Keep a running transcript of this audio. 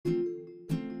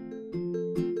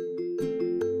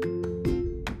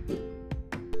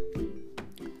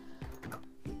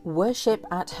Worship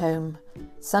at Home,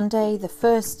 Sunday the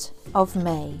 1st of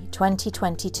May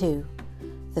 2022,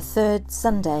 the third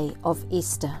Sunday of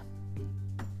Easter.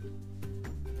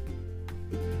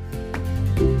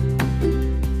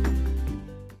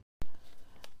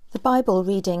 The Bible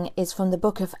reading is from the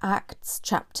book of Acts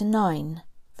chapter 9,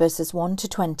 verses 1 to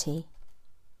 20.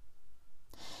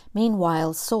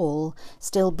 Meanwhile Saul,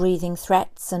 still breathing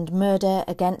threats and murder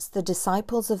against the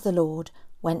disciples of the Lord,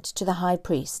 went to the high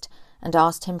priest and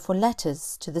asked him for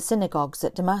letters to the synagogues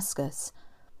at Damascus,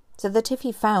 so that if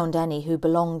he found any who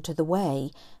belonged to the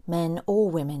way, men or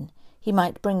women, he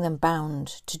might bring them bound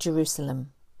to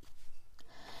Jerusalem.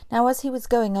 Now as he was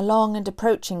going along and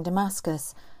approaching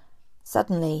Damascus,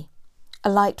 suddenly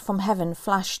a light from heaven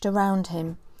flashed around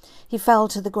him. He fell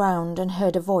to the ground and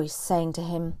heard a voice saying to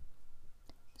him,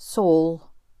 "Saul,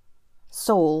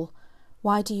 Saul,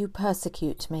 why do you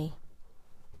persecute me?"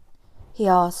 He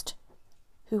asked,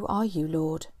 "Who are you,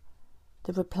 Lord?"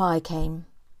 The reply came,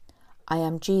 "I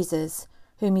am Jesus,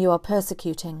 whom you are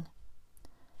persecuting.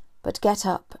 But get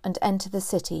up and enter the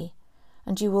city,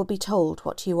 and you will be told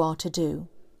what you are to do."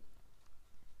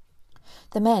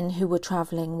 The men who were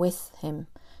travelling with him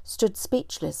stood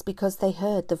speechless because they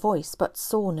heard the voice but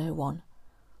saw no one.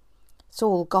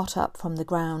 Saul got up from the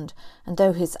ground, and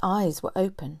though his eyes were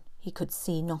open, he could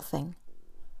see nothing.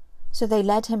 So they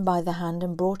led him by the hand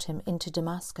and brought him into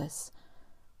Damascus.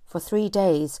 For 3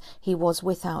 days he was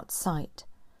without sight,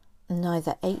 and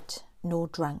neither ate nor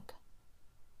drank.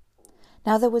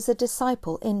 Now there was a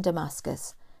disciple in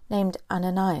Damascus named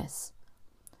Ananias.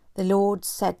 The Lord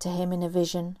said to him in a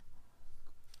vision,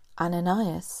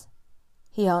 "Ananias?"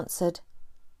 He answered,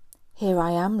 "Here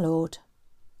I am, Lord."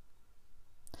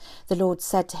 The Lord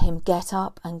said to him, "Get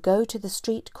up and go to the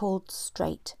street called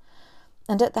Straight,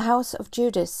 and at the house of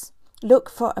Judas look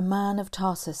for a man of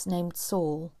Tarsus named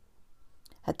Saul.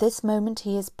 At this moment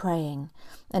he is praying,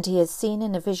 and he has seen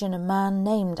in a vision a man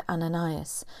named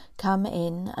Ananias come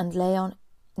in and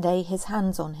lay his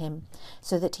hands on him,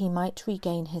 so that he might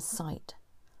regain his sight."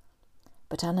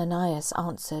 But Ananias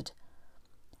answered,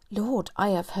 "Lord, I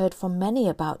have heard from many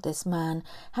about this man,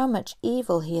 how much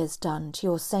evil he has done to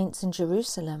your saints in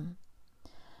Jerusalem.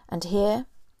 And here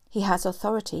he has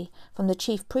authority from the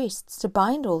chief priests to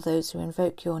bind all those who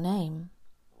invoke your name."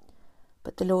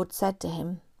 But the Lord said to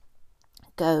him,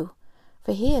 "Go,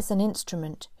 for he is an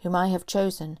instrument whom I have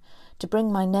chosen to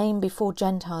bring my name before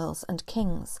Gentiles and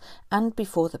kings and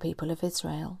before the people of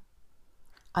Israel.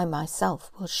 I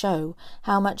myself will show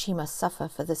how much he must suffer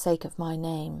for the sake of my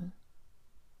name."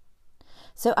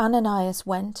 So Ananias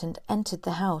went and entered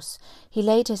the house. He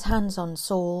laid his hands on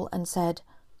Saul and said,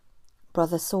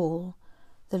 "Brother Saul,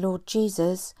 the Lord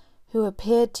Jesus, who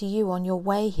appeared to you on your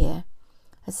way here,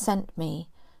 has sent me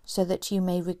so that you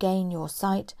may regain your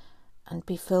sight and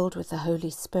be filled with the Holy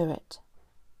Spirit."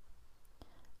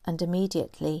 And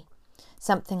immediately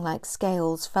something like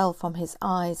scales fell from his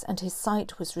eyes, and his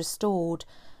sight was restored.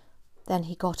 Then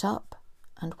he got up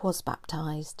and was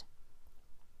baptized.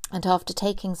 And after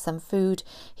taking some food,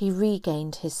 he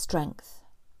regained his strength.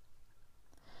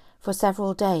 For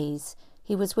several days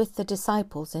he was with the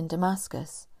disciples in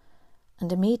Damascus,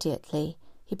 and immediately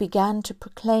he began to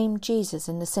proclaim Jesus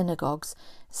in the synagogues,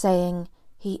 saying,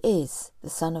 "He is the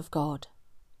Son of God."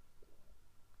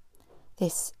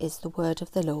 This is the word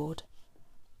of the Lord.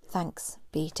 Thanks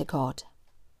be to God.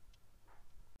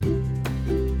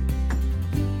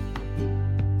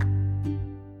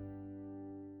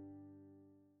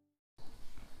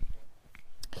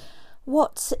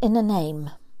 What's in a name?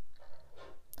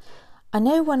 I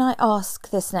know when I ask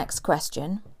this next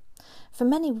question, for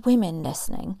many women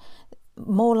listening,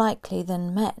 more likely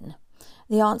than men,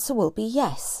 the answer will be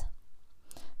yes.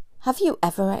 Have you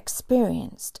ever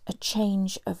experienced a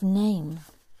change of name?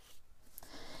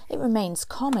 It remains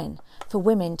common for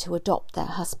women to adopt their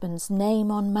husband's name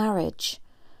on marriage.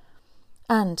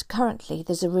 And currently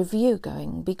there's a review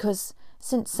going because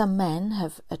since some men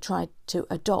have tried to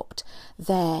adopt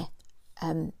their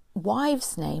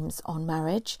wives' names on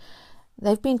marriage,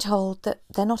 they've been told that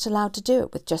they're not allowed to do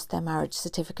it with just their marriage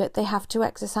certificate. They have to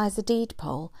exercise a deed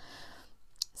poll.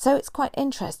 So it's quite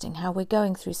interesting how we're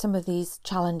going through some of these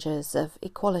challenges of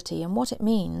equality and what it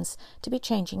means to be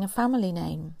changing a family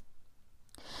name.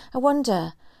 I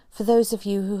wonder, for those of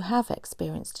you who have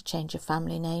experienced a change of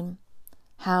family name,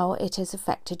 how it has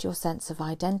affected your sense of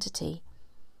identity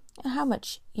and how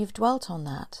much you've dwelt on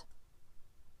that.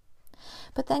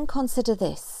 But then consider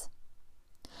this.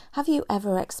 Have you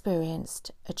ever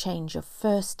experienced a change of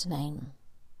first name?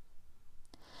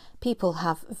 People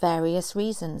have various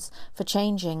reasons for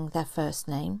changing their first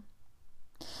name.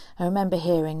 I remember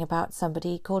hearing about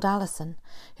somebody called Alison,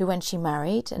 who when she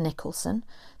married a Nicholson,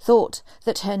 thought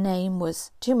that her name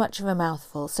was too much of a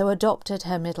mouthful, so adopted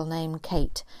her middle name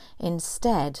Kate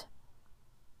instead.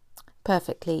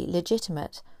 Perfectly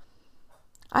legitimate.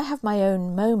 I have my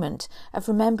own moment of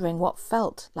remembering what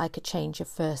felt like a change of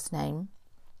first name.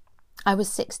 I was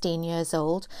 16 years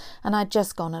old and I'd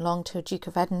just gone along to a Duke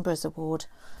of Edinburgh's Award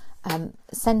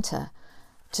centre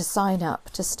to sign up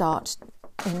to start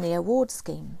in the award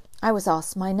scheme. I was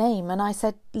asked my name and I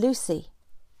said Lucy,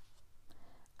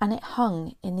 and it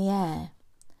hung in the air,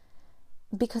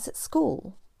 because at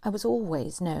school I was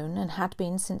always known, and had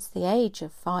been since the age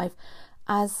of 5,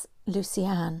 as Lucy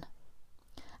Ann,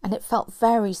 and it felt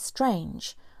very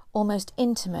strange, almost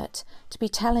intimate, to be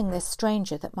telling this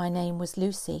stranger that my name was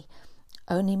Lucy.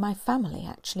 Only my family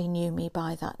actually knew me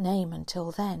by that name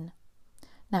until then.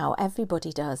 Now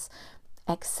everybody does,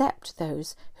 except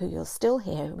those who you'll still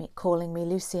hear me calling me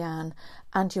Lucy Ann,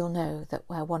 and you'll know that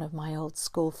we're one of my old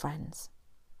school friends.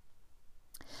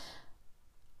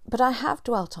 But I have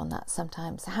dwelt on that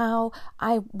sometimes, how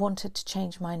I wanted to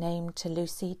change my name to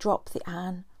Lucy, drop the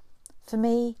Ann. For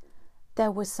me,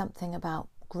 there was something about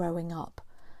growing up,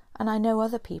 and I know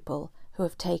other people who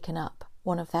have taken up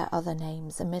one of their other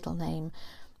names, a middle name,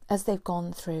 as they've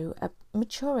gone through a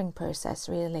maturing process,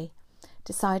 really,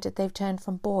 decided they've turned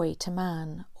from boy to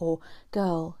man or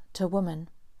girl to woman.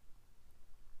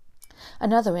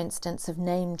 Another instance of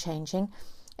name changing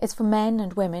is for men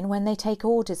and women when they take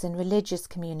orders in religious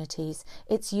communities.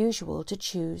 It's usual to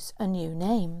choose a new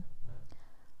name.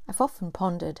 I've often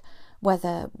pondered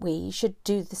whether we should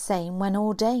do the same when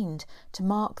ordained to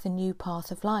mark the new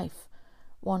path of life,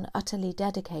 one utterly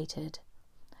dedicated,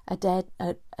 a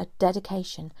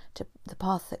dedication to the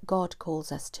path that God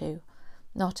calls us to,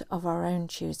 not of our own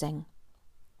choosing.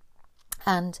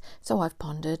 And so I've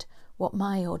pondered what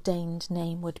my ordained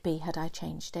name would be had I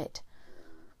changed it.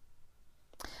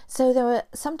 So there are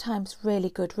sometimes really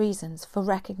good reasons for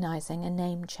recognising a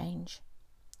name change.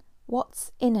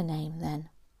 What's in a name then?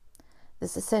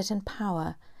 There's a certain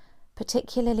power,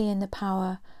 particularly in the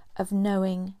power of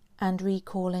knowing and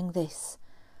recalling this: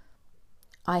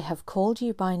 I have called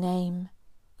you by name,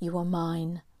 you are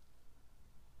mine.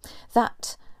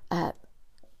 That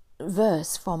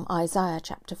verse from Isaiah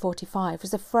chapter 45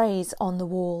 was a phrase on the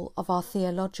wall of our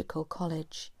theological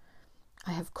college.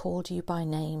 I have called you by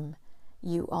name,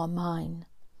 you are mine.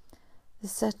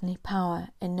 There's certainly power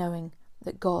in knowing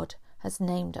that God has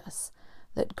named us,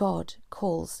 that God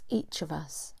calls each of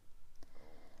us.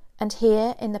 And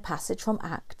here in the passage from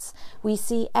Acts, we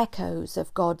see echoes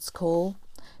of God's call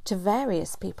to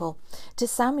various people, to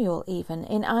Samuel even,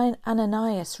 in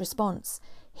Ananias' response,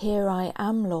 "Here I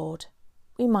am, Lord."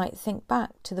 We might think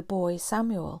back to the boy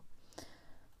Samuel,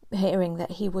 hearing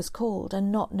that he was called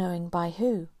and not knowing by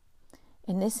who.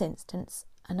 In this instance,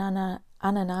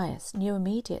 Ananias knew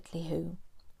immediately who.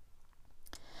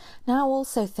 Now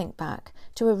also think back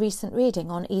to a recent reading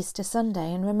on Easter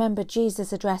Sunday and remember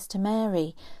Jesus' address to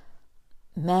Mary.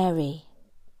 Mary.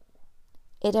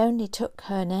 It only took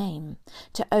her name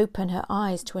to open her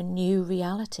eyes to a new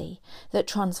reality that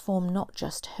transformed not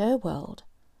just her world,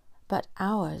 but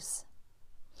ours.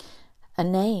 A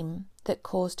name that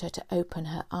caused her to open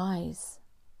her eyes.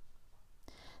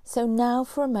 So now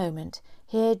for a moment,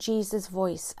 hear Jesus'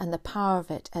 voice and the power of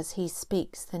it as he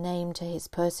speaks the name to his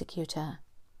persecutor.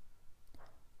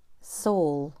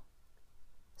 Saul,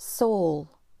 Saul.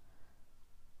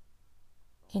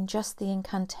 In just the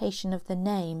incantation of the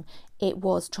name, it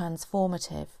was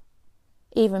transformative.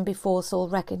 Even before Saul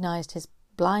recognised his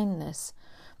blindness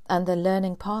and the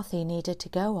learning path he needed to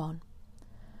go on.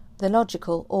 The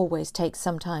logical always takes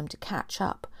some time to catch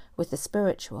up with the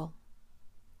spiritual.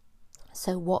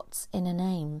 So what's in a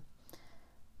name?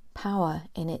 Power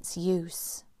in its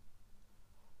use,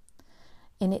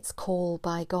 in its call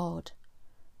by God.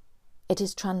 It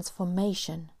is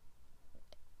transformation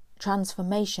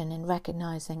in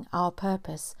recognising our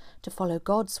purpose to follow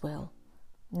God's will,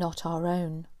 not our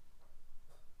own.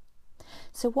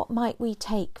 So what might we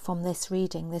take from this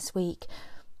reading this week?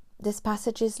 This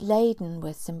passage is laden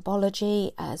with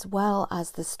symbology as well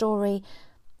as the story,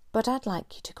 but I'd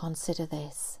like you to consider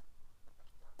this.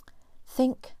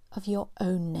 Think of your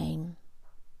own name.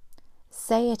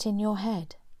 Say it in your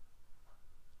head.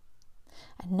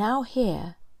 And now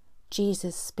hear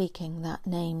Jesus speaking that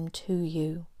name to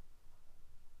you.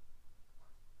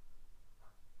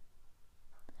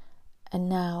 And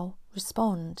now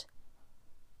respond,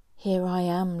 "Here I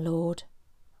am, Lord."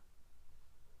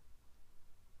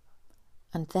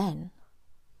 And then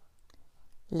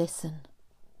listen.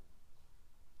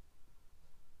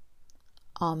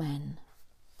 Amen.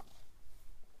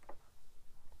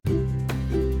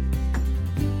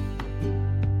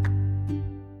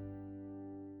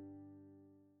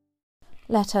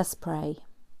 Let us pray.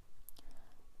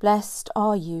 Blessed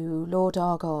are you, Lord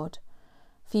our God,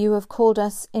 for you have called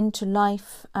us into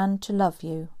life and to love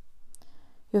you.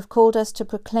 You have called us to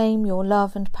proclaim your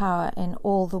love and power in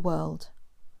all the world.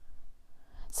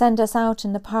 Send us out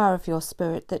in the power of your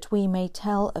Spirit, that we may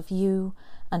tell of you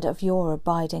and of your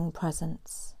abiding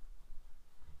presence.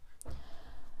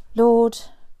 Lord,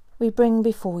 we bring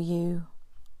before you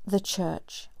the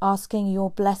Church, asking your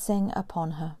blessing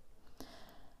upon her,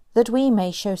 that we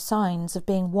may show signs of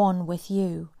being one with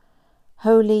you,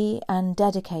 holy and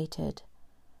dedicated,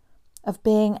 of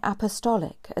being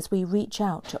apostolic as we reach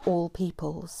out to all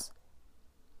peoples.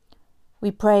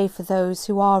 We pray for those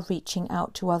who are reaching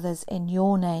out to others in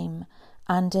your name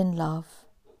and in love.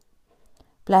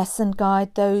 Bless and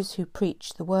guide those who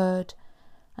preach the word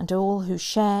and all who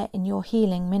share in your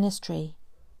healing ministry.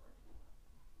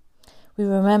 We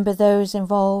remember those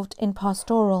involved in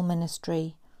pastoral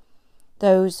ministry,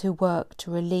 those who work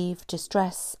to relieve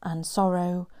distress and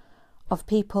sorrow of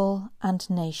people and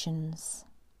nations.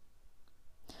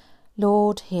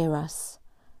 Lord, hear us.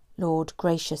 Lord,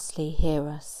 graciously hear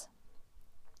us.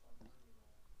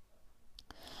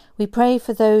 We pray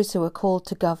for those who are called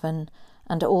to govern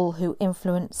and all who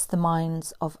influence the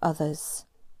minds of others.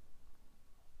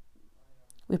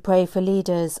 We pray for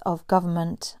leaders of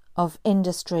government, of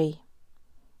industry,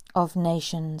 of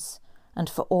nations, and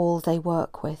for all they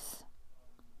work with.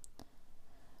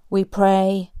 We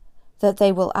pray that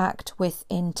they will act with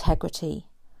integrity,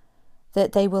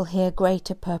 that they will hear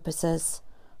greater purposes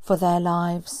for their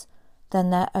lives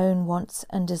than their own wants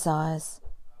and desires.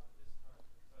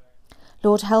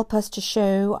 Lord, help us to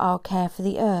show our care for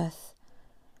the earth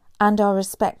and our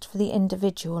respect for the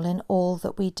individual in all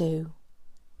that we do,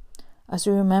 as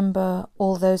we remember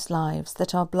all those lives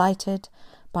that are blighted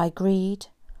by greed,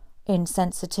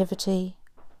 insensitivity,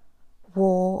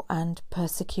 war and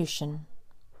persecution.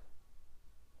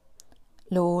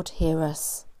 Lord, hear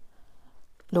us.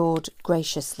 Lord,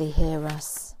 graciously hear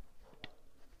us.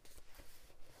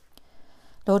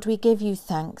 Lord, we give you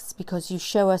thanks because you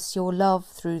show us your love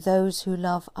through those who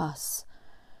love us.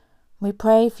 We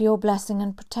pray for your blessing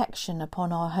and protection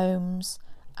upon our homes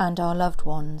and our loved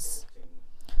ones.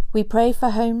 We pray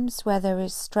for homes where there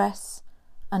is stress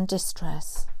and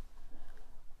distress,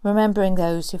 remembering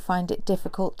those who find it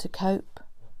difficult to cope,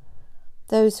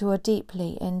 those who are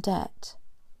deeply in debt,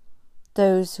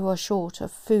 those who are short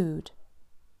of food.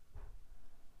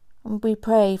 And we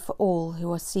pray for all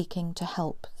who are seeking to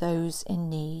help those in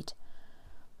need.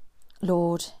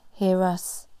 Lord, hear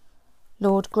us.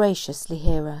 Lord, graciously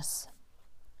hear us.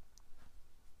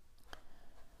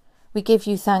 We give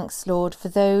you thanks, Lord, for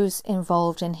those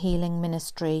involved in healing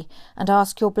ministry, and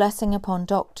ask your blessing upon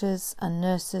doctors and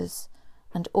nurses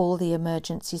and all the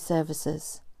emergency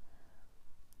services.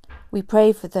 We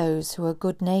pray for those who are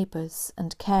good neighbours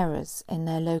and carers in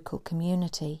their local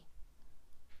community.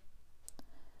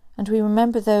 And we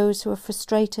remember those who are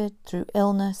frustrated through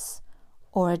illness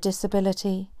or a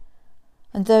disability,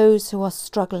 and those who are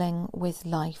struggling with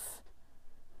life,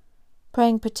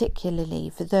 praying particularly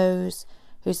for those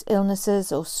whose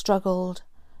illnesses or struggles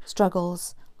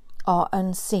are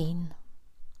unseen.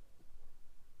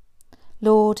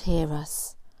 Lord, hear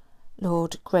us.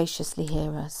 Lord, graciously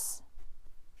hear us.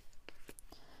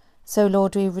 So,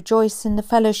 Lord, we rejoice in the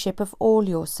fellowship of all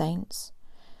your saints,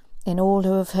 in all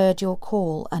who have heard your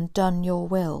call and done your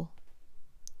will.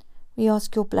 We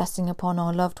ask your blessing upon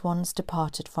our loved ones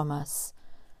departed from us,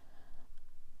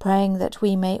 praying that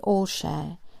we may all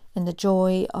share in the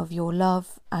joy of your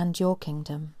love and your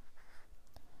kingdom.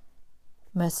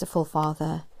 Merciful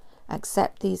Father,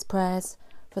 accept these prayers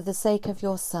for the sake of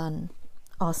your Son,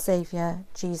 our Saviour,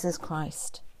 Jesus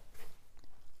Christ.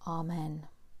 Amen.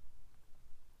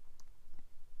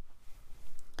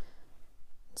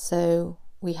 So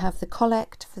we have the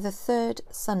collect for the third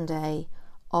Sunday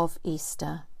of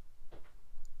Easter.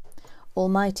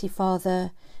 Almighty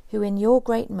Father, who in your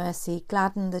great mercy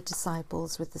gladdened the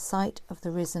disciples with the sight of the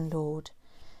risen Lord,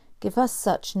 give us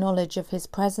such knowledge of his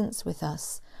presence with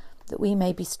us, that we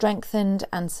may be strengthened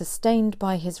and sustained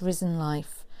by his risen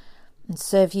life, and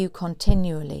serve you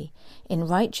continually in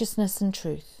righteousness and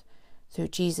truth, through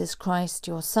Jesus Christ,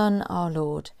 your Son, our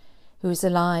Lord, who is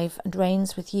alive and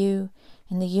reigns with you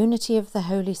in the unity of the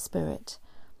Holy Spirit,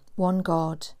 one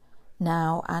God,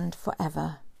 now and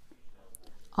forever.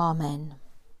 Amen.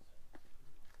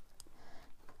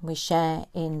 We share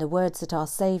in the words that our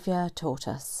Saviour taught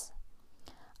us.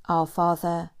 Our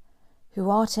Father, who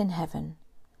art in heaven,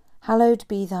 hallowed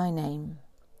be thy name.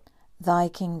 Thy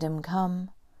kingdom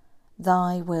come,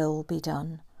 thy will be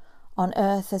done, on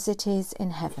earth as it is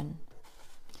in heaven.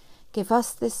 Give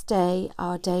us this day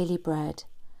our daily bread,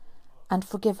 and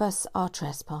forgive us our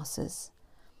trespasses,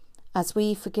 as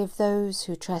we forgive those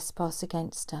who trespass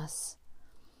against us.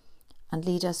 And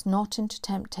lead us not into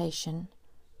temptation,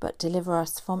 but deliver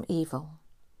us from evil.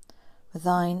 For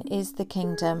thine is the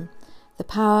kingdom, the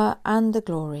power and the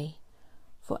glory,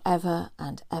 for ever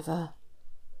and ever.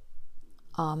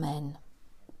 Amen.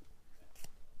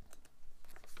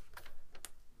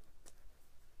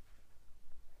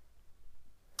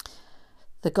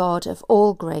 The God of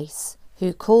all grace,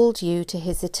 who called you to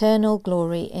his eternal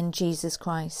glory in Jesus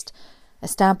Christ,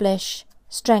 establish,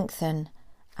 strengthen,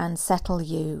 and settle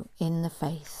you in the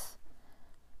faith.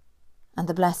 And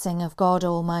the blessing of God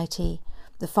Almighty,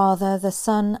 the Father, the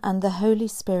Son, and the Holy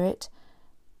Spirit,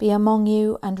 be among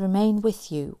you and remain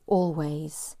with you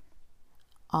always.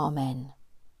 Amen.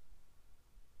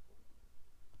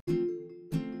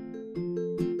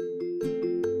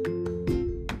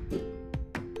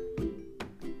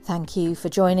 Thank you for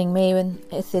joining me in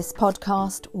this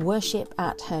podcast, Worship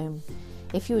at Home.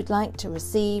 If you would like to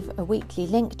receive a weekly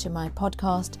link to my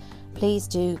podcast, please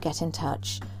do get in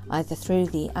touch, either through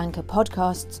the Anchor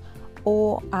Podcasts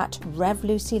or at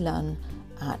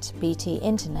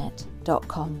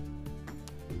revlucylunn@btinternet.com.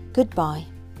 Goodbye.